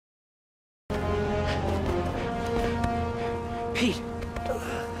Pete!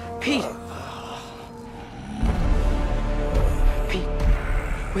 Pete! Pete!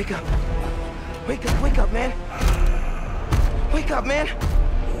 Wake up! Wake up, man! Wake up, man!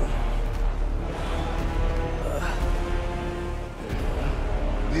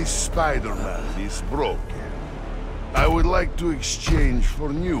 This Spider-Man is broken. I would like to exchange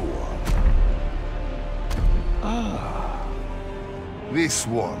for new one. This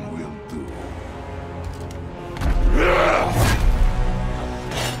one will do.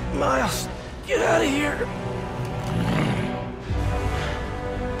 Miles, get out of here!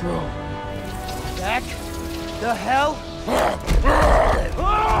 Bro. Back the hell?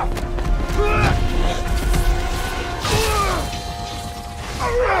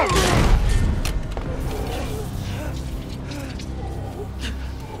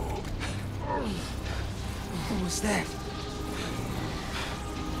 What was that?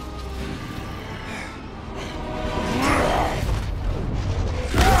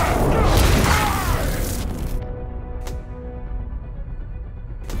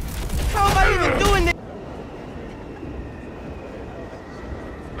 How am I even doing this?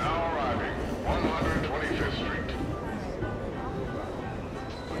 Now arriving, 125th Street.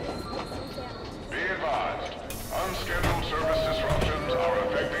 Be advised, unscheduled service disruptions are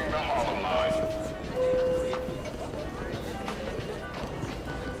affecting the Harlem line.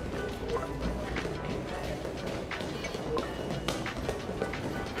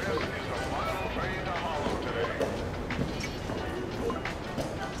 This is the final train to Harlem today.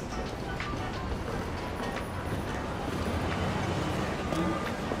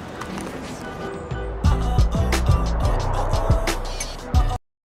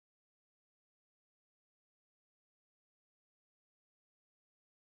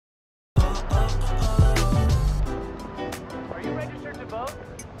 Are you registered to vote?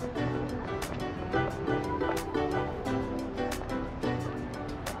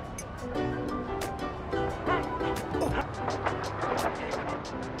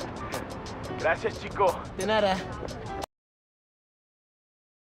 Gracias, chico. De nada.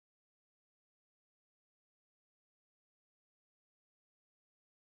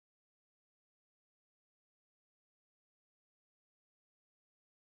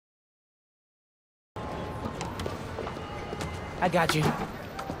 I got you.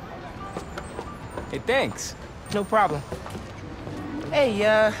 Hey, thanks. No problem.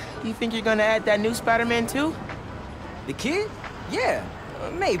 Hey, you think you're gonna add that new Spider-Man too? The kid? Yeah,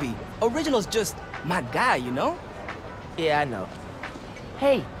 maybe. Original's just my guy, you know? Yeah, I know.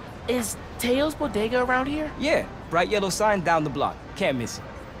 Hey, is Teo's Bodega around here? Yeah, bright yellow sign down the block. Can't miss it.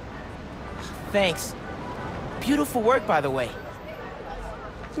 Thanks. Beautiful work, by the way.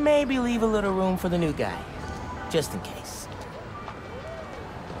 Maybe leave a little room for the new guy, just in case.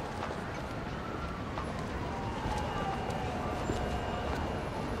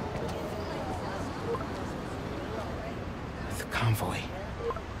 The convoy.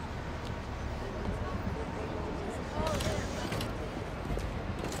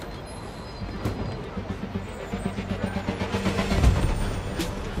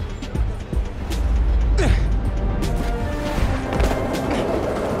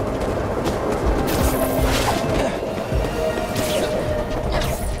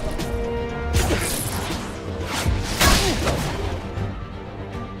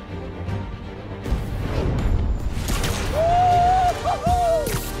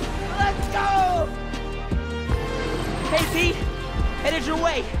 Headed your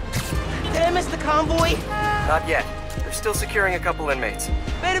way. Did I miss the convoy? Not yet. They're still securing a couple inmates.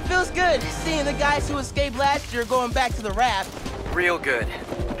 Bet it feels good seeing the guys who escaped last year going back to the raft. Real good.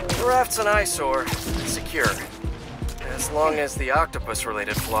 The raft's an eyesore. Secure. As long as the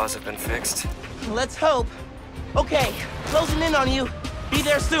octopus-related flaws have been fixed. Let's hope. Okay, closing in on you. Be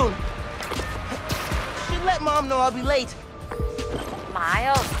there soon. Should let Mom know I'll be late.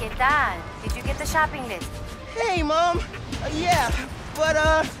 Miles, ¿qué tal? Did you get the shopping list? Hey, Mom. Yeah,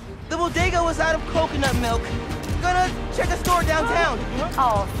 but, the bodega was out of coconut milk. Gonna check a store downtown.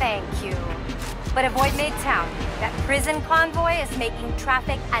 Oh, thank you. But avoid Midtown. That prison convoy is making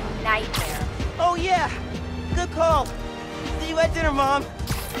traffic a nightmare. Oh, yeah. Good call. See you at dinner, Mom.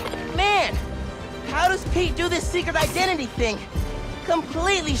 Man, how does Pete do this secret identity thing?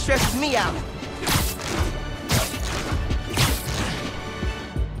 Completely stresses me out.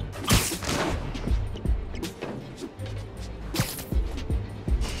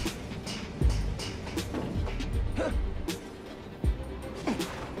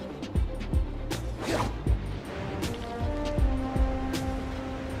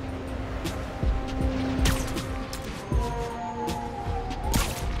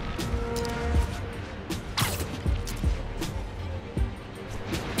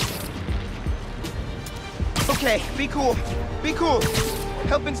 Okay, be cool. Be cool.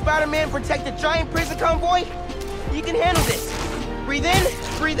 Helping Spider-Man protect a giant prison convoy? You can handle this. Breathe in,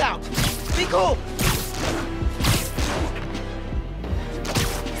 breathe out. Be cool.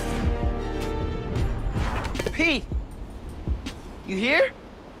 Pete! You here?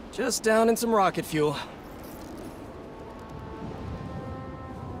 Just down in some rocket fuel.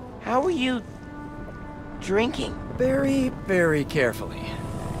 How are you drinking? Very, very carefully.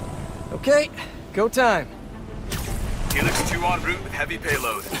 Okay, go time. Helix 2 en route with heavy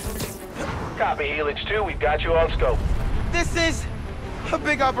payload. Copy, Helix 2. We've got you on scope. This is a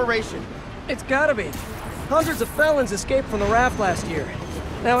big operation. It's gotta be. Hundreds of felons escaped from the raft last year.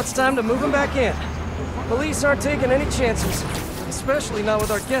 Now it's time to move them back in. Police aren't taking any chances, especially not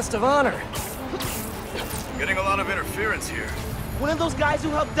with our guest of honor. Getting a lot of interference here. One of those guys who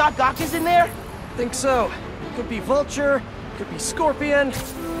helped Doc Ock is in there? Think so. Could be Vulture, could be Scorpion,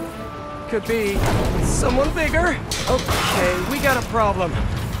 could be someone bigger. Okay, we got a problem.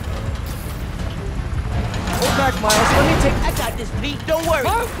 Hold back, Miles. Let me take... I got this, Pete. Don't worry.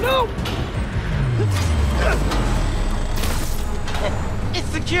 Oh, no! It's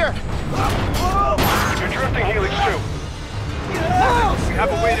secure. You're drifting, Helix 2. We have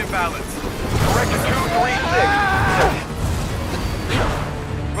a weight imbalance. Corrected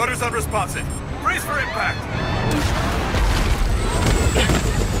 236. Rudder's unresponsive. Brace for impact.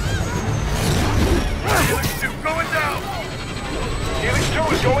 Helix 2 going down. Helix 2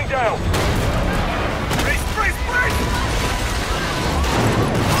 is going down. Brace, brace, brace!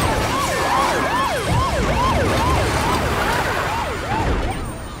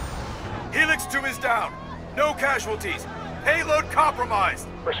 Helix 2 is down. No casualties. Payload compromised.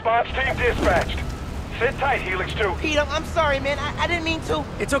 Response team dispatched. Sit tight, Helix 2. Pete, I'm sorry, man. I didn't mean to.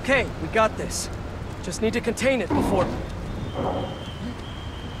 It's okay. We got this. Just need to contain it before...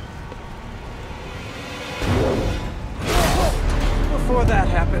 Before that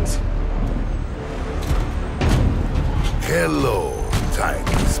happens. Hello,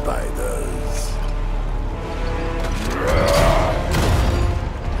 tiny spiders.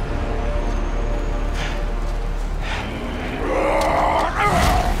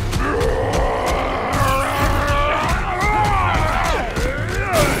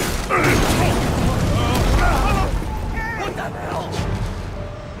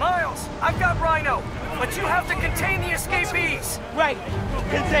 Miles, I've got Rhino, but you have to contain the escapees. Right.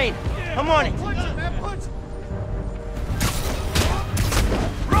 Contain. I'm on it.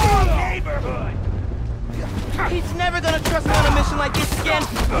 Wrong neighborhood! Pete's never gonna trust me on a mission like this again.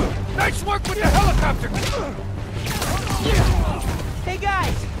 Nice work with the helicopter! Hey,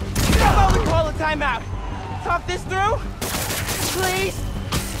 guys. How about we call a timeout? Talk this through? Please?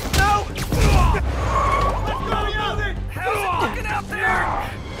 No? Let's go, Youngin! How's it looking out there?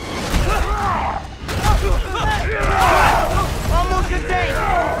 Almost contained.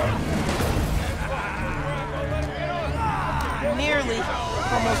 Nearly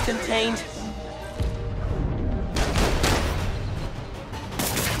almost contained.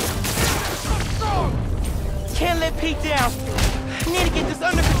 Can't let Pete down. Need to get this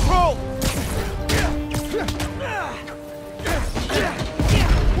under control.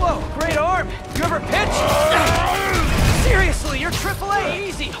 Whoa, great arm! You ever pitch? Seriously, you're AAA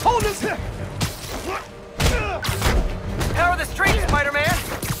easy! Hold this... How are the streets, Spider-Man?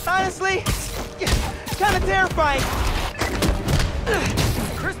 Honestly, kind of terrifying.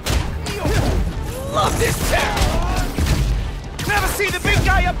 Love this town! Never seen the big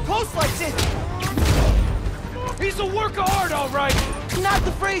guy up close like this! He's a work of art, all right! Not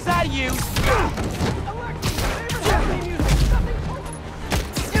the phrase I use.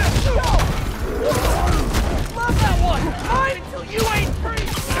 Love that one! Hide until you ain't free!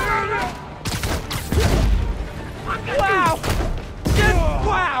 Wow! Just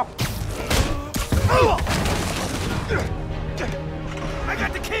wow! I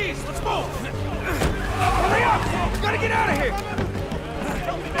got the keys! Let's move! Hurry up! We gotta get out of here!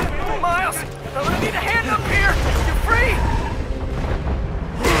 Miles, I'm gonna need a hand up here. You're free.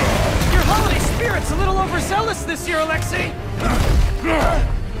 Your holiday spirit's a little overzealous this year, Alexei!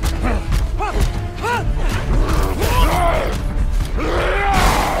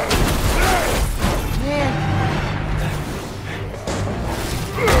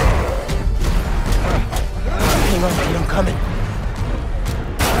 Hang on, Pete, I'm coming.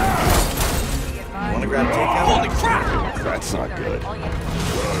 Want to grab takeout? Holy crap! That's not good.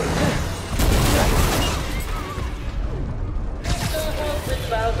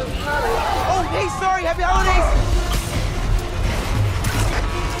 Oh, hey, sorry, happy holidays!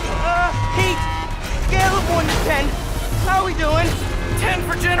 Pete, scale of 1 to 10. How are we doing? 10! 10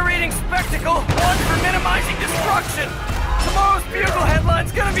 for generating spectacle, 1 for minimizing destruction. Tomorrow's Bugle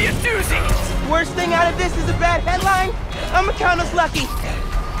headline's gonna be a doozy. Worst thing out of this is a bad headline? I'ma count us lucky.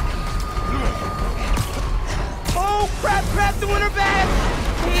 Oh, crap, doing her bad.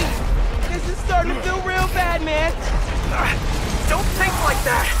 Hey, this is starting to feel real bad, man. Don't think like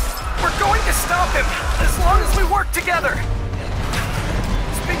that. We're going to stop him, as long as we work together.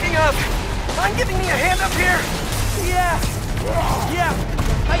 Speaking of, mind giving me a hand up here? Yeah,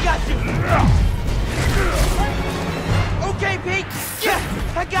 I got you. Okay, Pete. Yeah,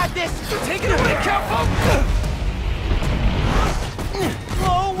 I got this. Take it away, Capo!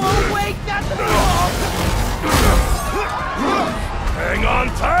 Whoa, wait, that's the wall. Hang on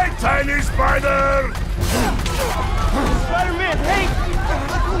tight, tiny spider! Spider-Man, hey!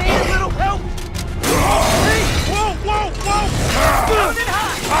 Need a little help! Hey! Whoa! Hold it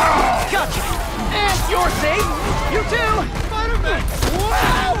high! Gotcha! And you're safe! You too! Spider-Man!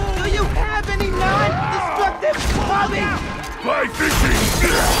 Wow! Do you have any non-destructive clothing? Fly fishing!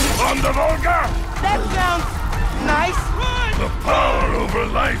 On the Volga! That sounds nice! The power over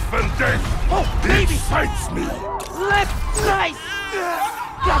life and death! Oh, baby! Excites me! Left, nice!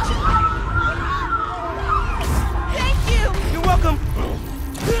 Gotcha! Thank you! You're welcome!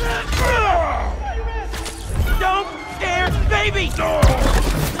 Don't scare baby!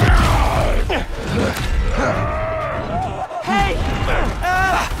 Hey!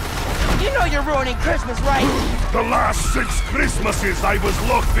 You know you're ruining Christmas, right? The last 6 Christmases I was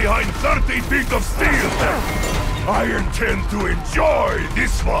locked behind 30 feet of steel! I intend to enjoy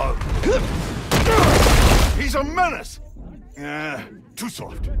this one! He's a menace! Too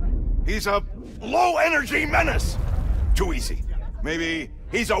soft. He's a low-energy menace! Too easy. Maybe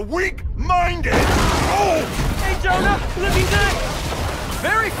he's a weak-minded... Oh! Hey, Jonah! Looking good!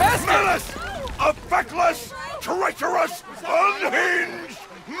 Very fast! Menace! A feckless, treacherous, unhinged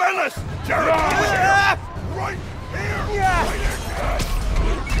menace! Jared! Right here! Yeah.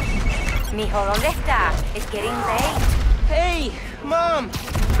 Mijo, ¿dónde está? It's getting late. Hey, Mom!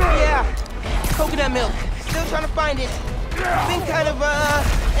 Yeah, coconut milk. Still trying to find it. Been kind of,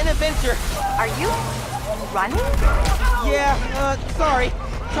 an adventure. Are you running? Yeah, sorry.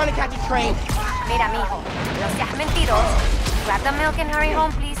 Trying to catch a train. Mira, mijo, no seas mentiroso. Grab the milk and hurry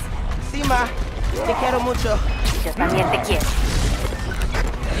home, please. Sí, Ma. Te quiero mucho. Yo también te quiero.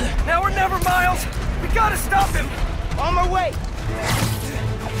 Now or never, Miles! We gotta stop him! On my way!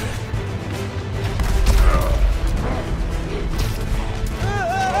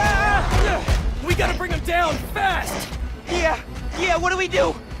 We gotta bring him down, fast! Yeah, what do we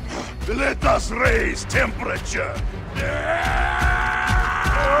do? Let us raise temperature! Oh,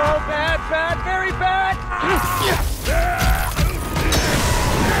 bad, very bad!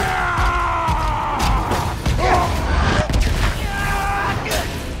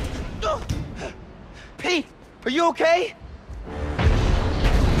 Pete, are you okay?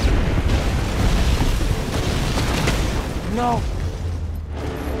 No.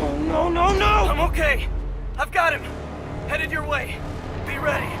 Oh, no! I'm okay. I've got him. Headed your way. Be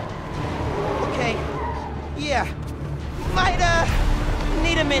ready. Okay. Yeah. Might,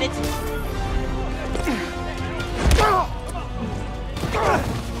 need a minute.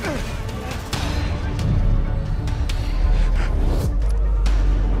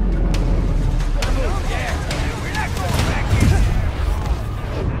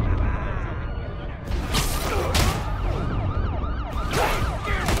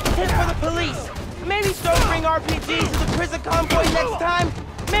 Hit for the police. Maybe don't bring RPGs to the prison convoy next time.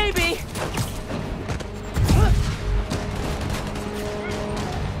 Maybe.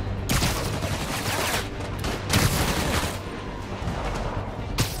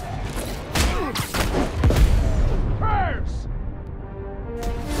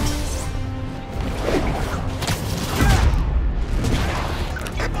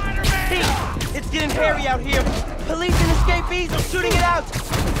 It's getting hairy out here. Police and escapees are shooting it out.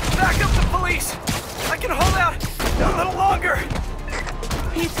 Back up the police! I can hold out a little longer!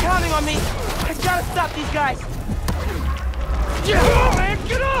 He's counting on me. I gotta stop these guys. Get up, man!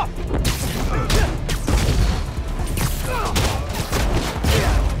 Get up!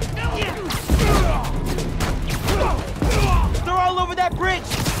 They're all over that bridge.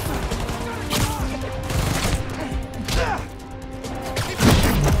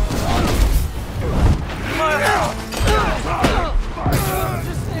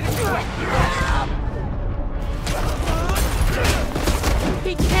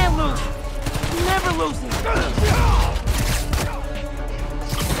 He can't lose. Never losing.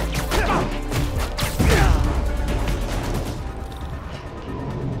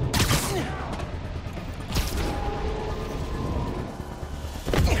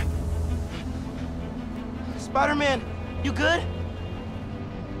 Spider-Man, you good?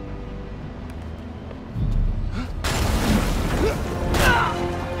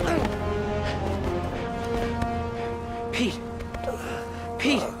 Pete.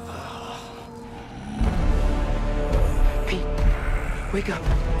 Pete. Pete. Wake up.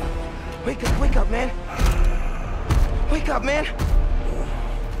 Wake up, man. Wake up, man.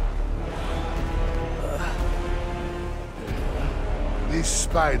 This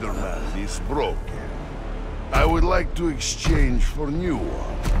Spider-Man is broken. I would like to exchange for new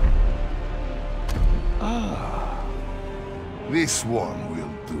one. This one will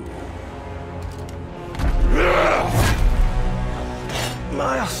do.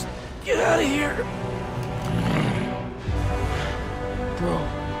 Miles, get out of here. Bro.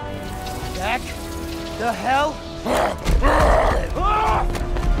 Back the hell?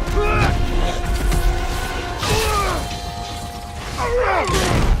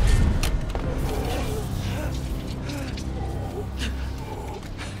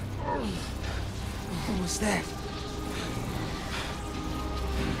 What was that?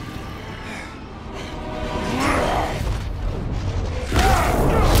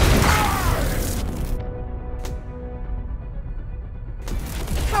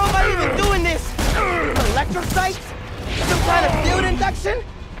 How am I even doing this? Electrocytes? Some kind of field induction?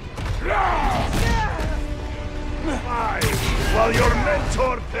 While your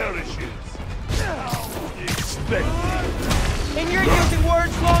mentor perishes. Expected. And you're using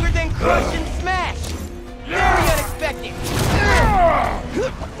words longer than crush and smash! Very unexpected!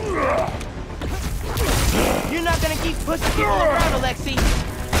 You're not gonna keep pushing people around, Alexei!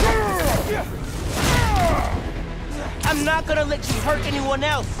 I'm not gonna let you hurt anyone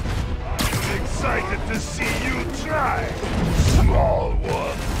else! Excited to see you try, small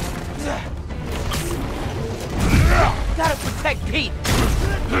one. Gotta protect Pete!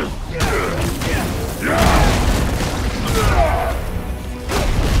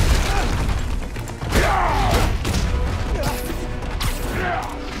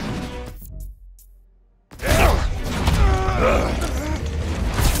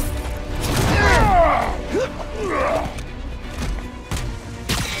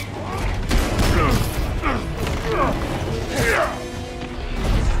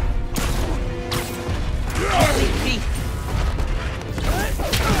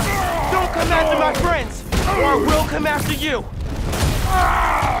 Don't come after my friends, or I will come after you!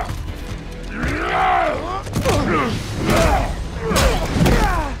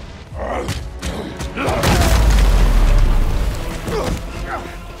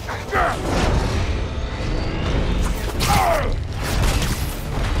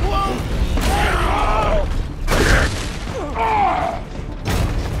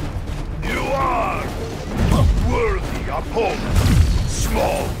 You are a worthy opponent,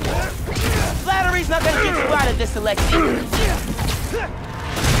 small one. Flattery's not gonna get you out of this, Alexei. You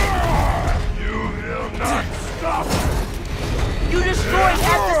will not stop. You destroyed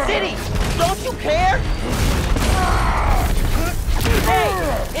half the city! Don't you care? Hey,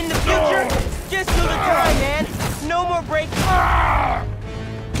 in the future, just do the time, man. No more breaks.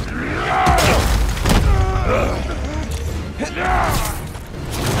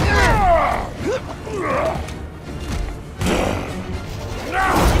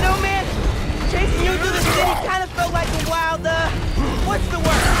 You know, man, chasing you through the city kind of felt like a wild, what's the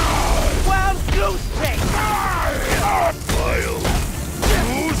word? Wild goose chase! Wild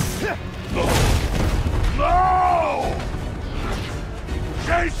goose? No!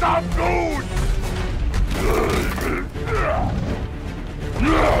 Chase up goose!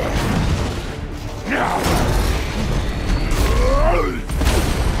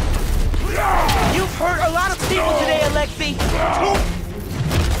 You've hurt a lot of people today, Alexei.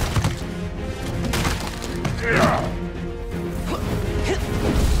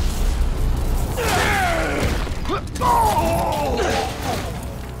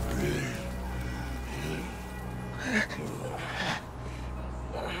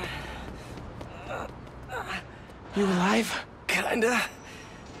 You alive? Kinda.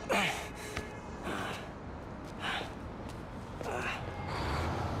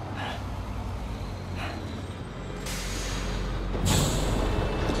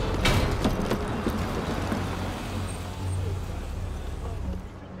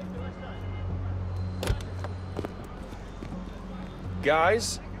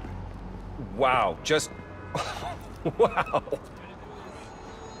 Guys? Wow, just... wow.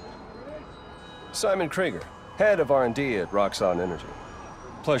 Simon Krieger, head of R&D at Roxxon Energy.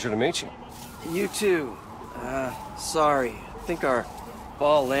 Pleasure to meet you. You too. Sorry. I think our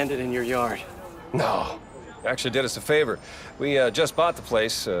ball landed in your yard. No, actually did us a favor. We just bought the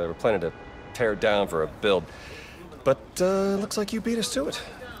place. We're planning to tear down for a build. But, looks like you beat us to it.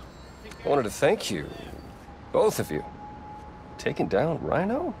 I wanted to thank you, both of you. Taking down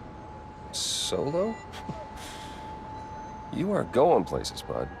Rhino? Solo? You are going places,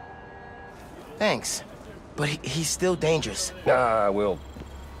 bud. Thanks. But he's still dangerous. Nah, we'll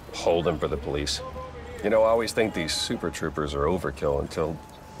hold him for the police. You know, I always think these super troopers are overkill until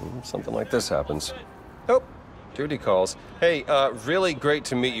something like this happens. Oh, duty calls. Hey, really great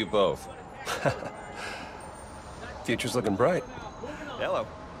to meet you both. Future's looking bright. Hello.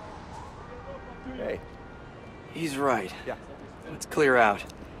 Hey. He's right. Yeah. Let's clear out.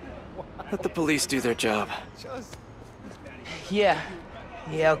 Let the police do their job. Yeah.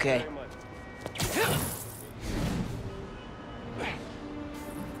 Yeah, okay.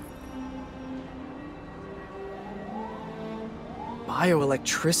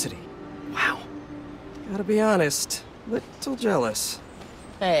 Bioelectricity. Wow. Gotta be honest, little jealous.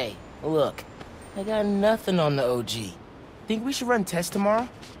 Hey, look. I got nothing on the OG. Think we should run tests tomorrow?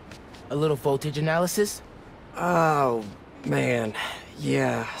 A little voltage analysis? Oh, man.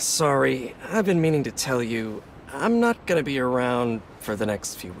 Yeah, sorry. I've been meaning to tell you, I'm not gonna be around for the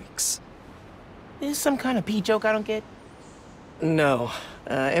next few weeks. Is some kind of pee joke I don't get? No.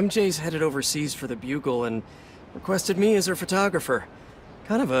 MJ's headed overseas for the Bugle and requested me as her photographer.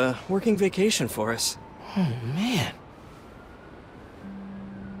 Kind of a working vacation for us. Oh, man.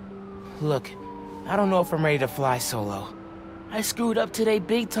 Look, I don't know if I'm ready to fly solo. I screwed up today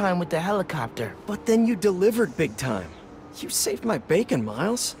big time with the helicopter. But then you delivered big time. You saved my bacon,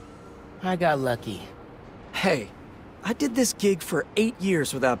 Miles. I got lucky. Hey, I did this gig for 8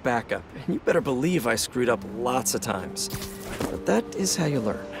 years without backup, and you better believe I screwed up lots of times. But that is how you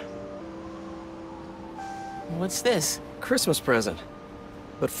learn. What's this? Christmas present.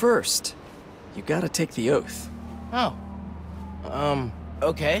 But first, you gotta take the oath. Oh.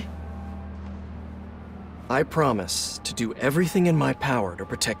 Okay. I promise to do everything in my power to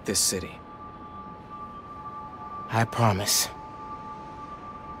protect this city. I promise.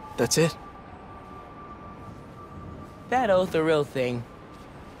 That's it? That oath a real thing?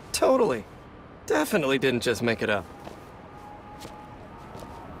 Totally. Definitely didn't just make it up.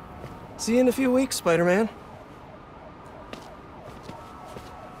 See you in a few weeks, Spider-Man.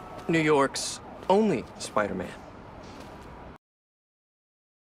 New York's only Spider-Man.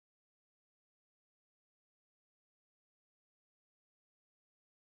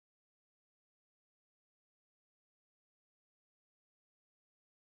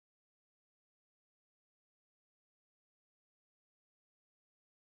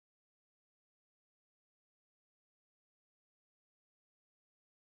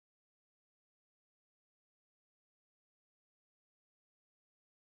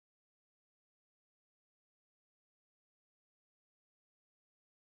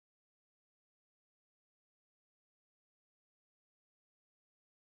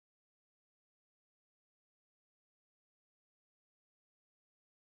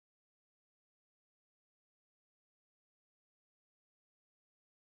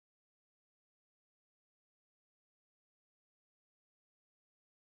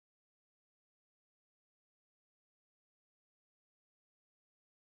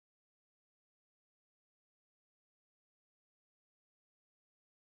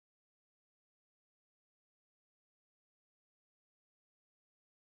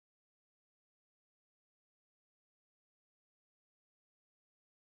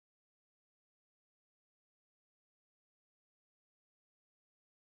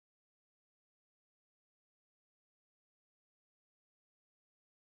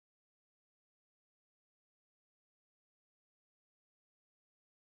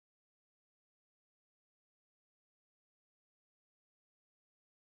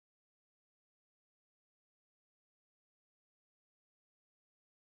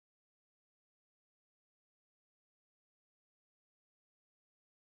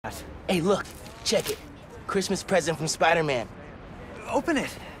 Hey, look. Check it. Christmas present from Spider-Man. Open it.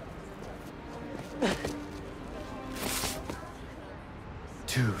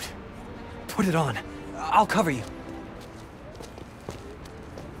 Dude, put it on. I'll cover you.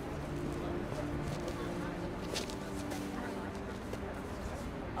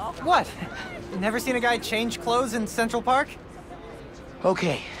 What? Never seen a guy change clothes in Central Park?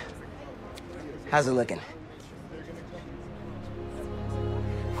 Okay. How's it looking?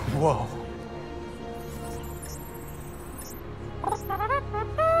 Whoa.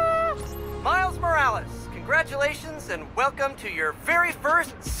 Miles Morales, congratulations and welcome to your very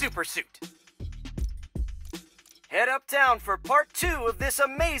first super suit. Head uptown for part 2 of this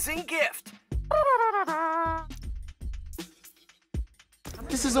amazing gift.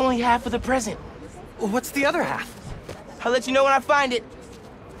 This is only half of the present. What's the other half? I'll let you know when I find it.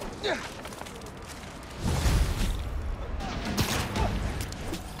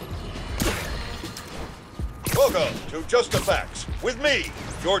 Welcome to Just the Facts, with me,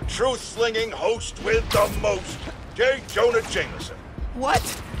 your truth-slinging host with the most, J. Jonah Jameson. What?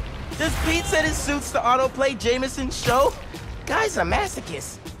 Does Pete set his suits to autoplay Jameson's show? Guy's a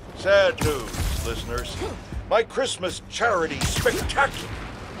masochist. Sad news, listeners. My Christmas charity spectacular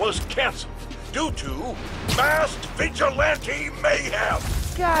was canceled due to masked vigilante mayhem.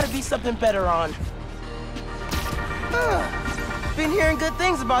 Gotta be something better on. Been hearing good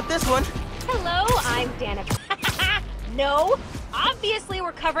things about this one. Hello, I'm Danica. No, obviously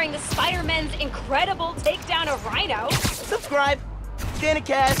we're covering the Spider-Man's incredible takedown of Rhino. Subscribe.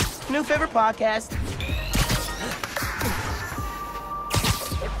 Danicast, new favorite podcast.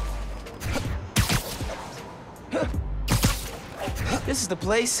 This is the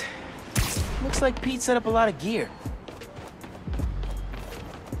place. Looks like Pete set up a lot of gear.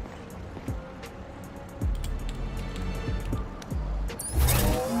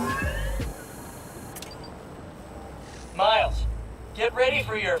 Miles, get ready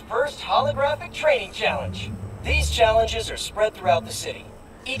for your first holographic training challenge. These challenges are spread throughout the city.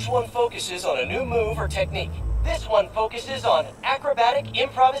 Each one focuses on a new move or technique. This one focuses on acrobatic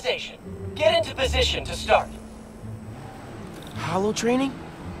improvisation. Get into position to start. Holo training?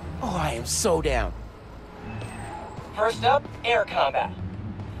 Oh, I am so down. First up, air combat.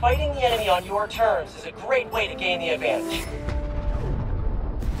 Fighting the enemy on your terms is a great way to gain the advantage.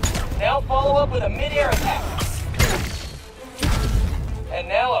 Now follow up with a mid-air attack. And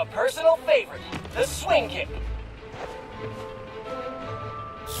now a personal favorite, the swing kick.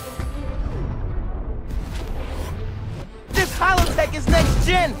 This holotech is next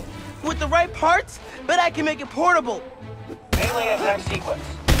gen! With the right parts, but I can make it portable. Melee attack sequence.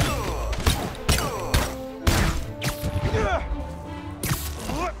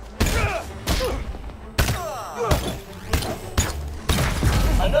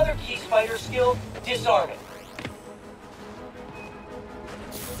 Another key spider skill, disarming.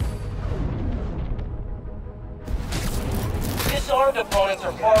 Disarmed opponents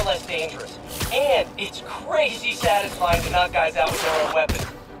are far less dangerous, and it's crazy satisfying to knock guys out with their own weapons.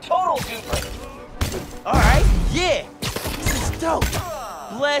 Total duper. Alright, yeah! This is dope!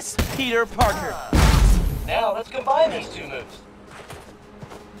 Bless Peter Parker. Now let's combine these two moves.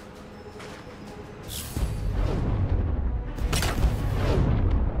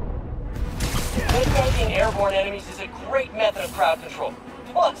 Headbutting airborne enemies is a great method of crowd control.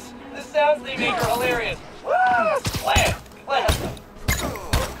 Plus, the sounds they make are hilarious. Slam! Slam!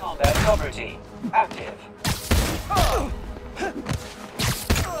 Combat subroutine. Active.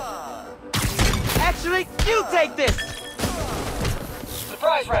 Actually, you take this!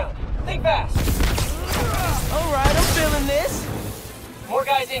 Surprise round. Think fast. Alright, I'm feeling this. More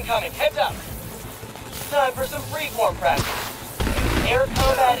guys incoming. Heads up. Time for some freeform practice. Air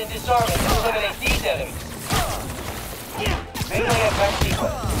combat and disarming to eliminate these enemies. Melee attack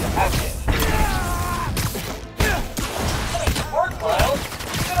sequence. Active. Work, Miles.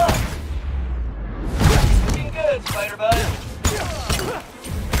 Good up. Looking good, Spider-Bud.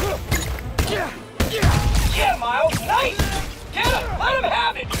 Yeah, Miles. Nice. Get him. Let him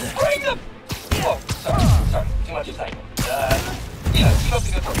have it. Bring them. Whoa, sorry. Too much excitement. Keep up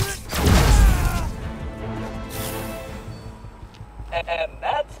the good work. And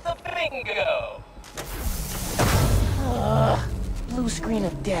that's the bingo! Blue screen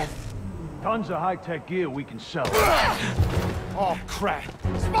of death. Tons of high-tech gear we can sell. Oh, crap.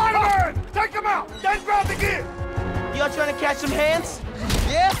 Spider-Man! Take him out! Then grab the gear! Y'all trying to catch some hands?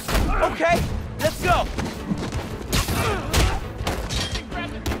 Yeah? Okay, let's go!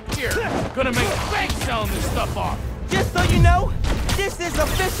 Here, gonna make bank selling this stuff off. Just so you know, this is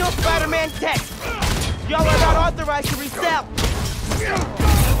official Spider-Man tech. Y'all are not authorized to resell.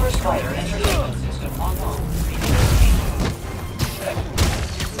 Super Spider Entertainment System online.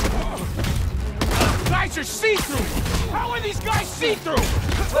 Guys are see-through! How are these guys see-through?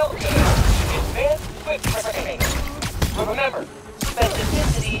 Welcome to Advanced Quick Training. But remember,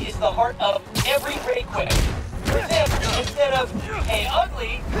 specificity is the heart of every great quick. For example, instead of, hey,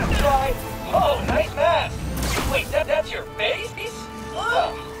 ugly, try, oh, nice mask. Wait, that's your face?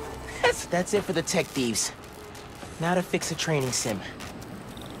 Ugh. That's it for the tech thieves. Now to fix a training sim.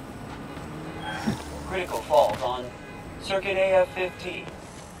 Critical fault on Circuit AF-15.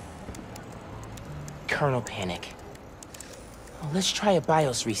 Kernel panic. Well, let's try a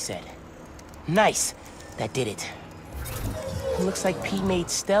BIOS reset. Nice! That did it. Looks like Pete made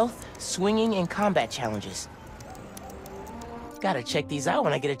stealth, swinging, and combat challenges. Gotta check these out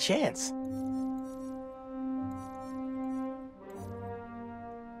when I get a chance.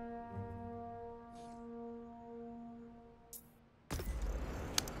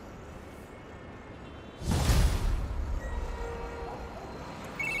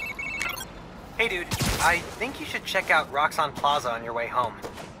 Hey dude, I think you should check out Roxxon Plaza on your way home.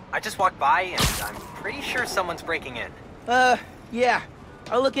 I just walked by and I'm pretty sure someone's breaking in. Yeah.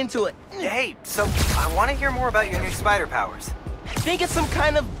 I'll look into it. Hey, so I want to hear more about your new spider powers. I think it's some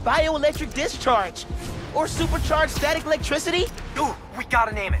kind of bioelectric discharge. Or supercharged static electricity. Ooh, we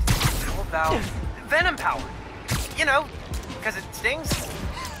gotta name it. How about Venom Power? You know, because it stings.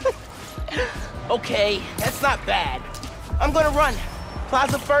 Okay, that's not bad. I'm gonna run.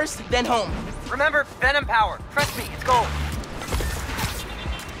 Plaza first, then home. Remember, Venom Power. Trust me, it's gold.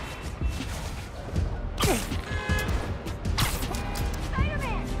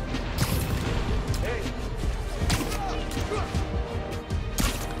 Spider-Man!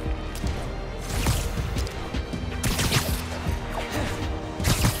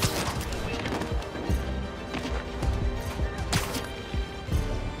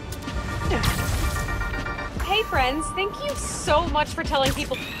 Hey friends, thank you so much for telling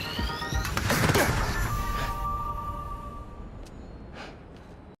people.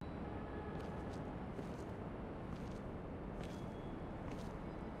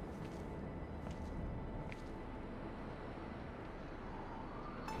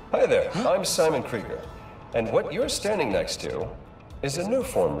 Hi there, I'm Simon Krieger, and what you're standing next to is a new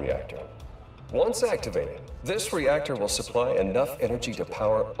form reactor. Once activated, this reactor will supply enough energy to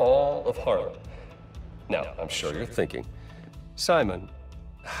power all of Harlem. Now, I'm sure you're thinking, Simon,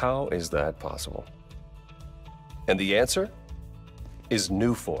 how is that possible? And the answer is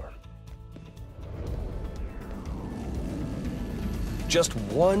new form. Just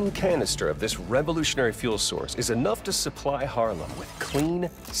one canister of this revolutionary fuel source is enough to supply Harlem with clean,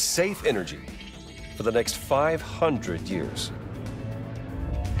 safe energy for the next 500 years.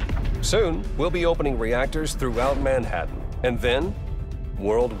 Soon, we'll be opening reactors throughout Manhattan, and then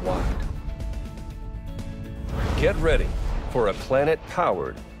worldwide. Get ready for a planet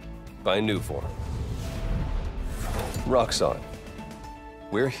powered by Nuform. Roxxon,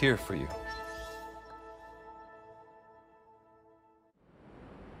 we're here for you.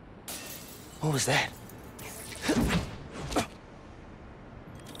 What was that?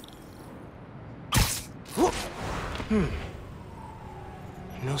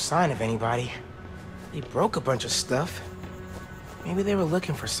 No sign of anybody. They broke a bunch of stuff. Maybe they were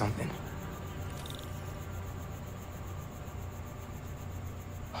looking for something.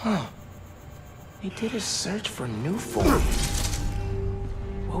 Huh. They did a search for Nuform.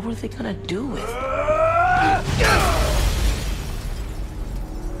 What were they gonna do with it?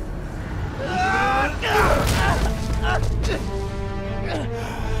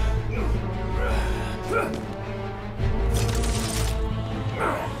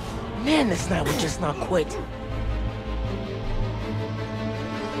 Man, this night would just not quit.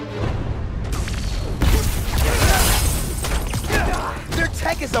 Their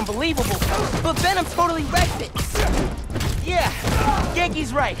tech is unbelievable, but Venom totally wrecked it. Yeah,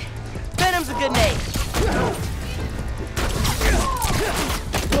 Genki's right. Venom's a good name.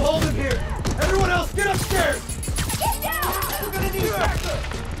 We'll hold him here. Everyone else, get upstairs. Get down! We're gonna need backup.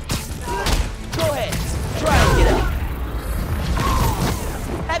 Go ahead, try and get up.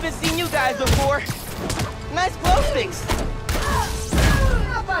 Haven't seen you guys before. Nice glow sticks.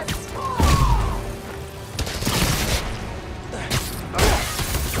 Help us!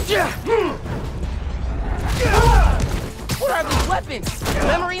 What are these weapons?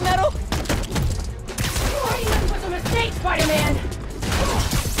 Memory metal? This was a mistake, Spider-Man!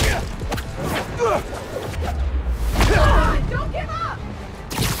 Don't give up!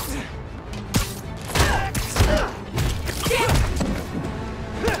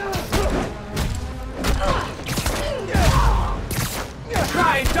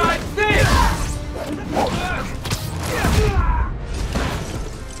 Try and dodge this!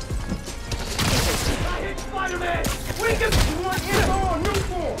 I hit Spider-Man! We can want info on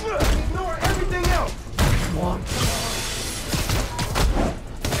Nuform! Ignore everything else!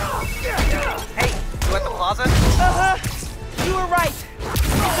 Hey, you at the plaza? Uh-huh. You were right.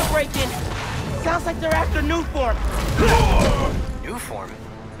 It's a break-in. Sounds like they're after Nuform. Nuform?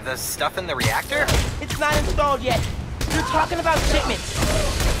 The stuff in the reactor? It's not installed yet. You're talking about shipments.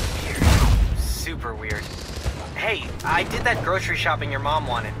 Weird. Super weird. Hey, I did that grocery shopping your mom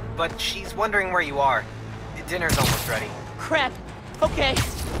wanted, but she's wondering where you are. Dinner's almost ready. Crap. Okay.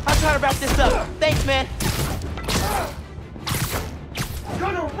 I'll try to wrap this up. Thanks, man.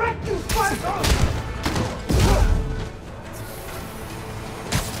 Gonna wreck you, Spider!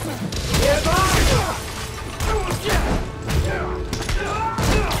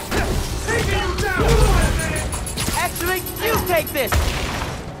 this.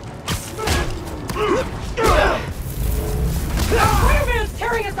 Spider-Man's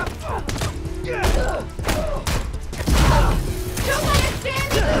tearing us up! Don't let it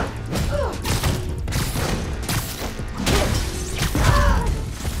stand!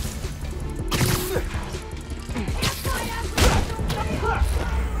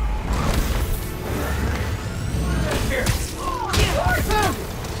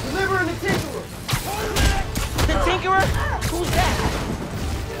 Delivering the Tinkerer! The Tinkerer? Who's that?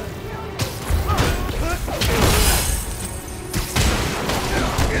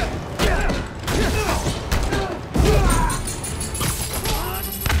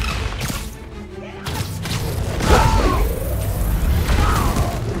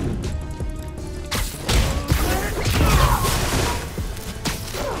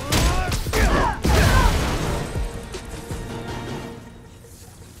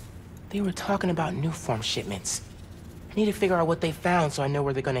 They were talking about new form shipments. I need to figure out what they found so I know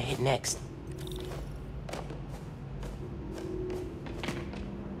where they're gonna hit next.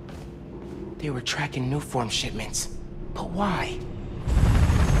 They were tracking new form shipments. But why?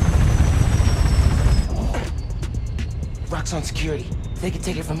 Rock's on security. They can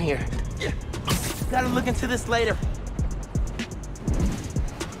take it from here. Gotta look into this later.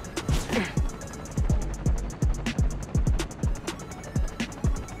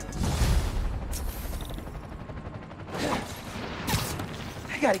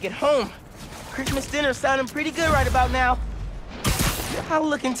 I gotta get home. Christmas dinner's sounding pretty good right about now. I'll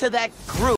look into that group.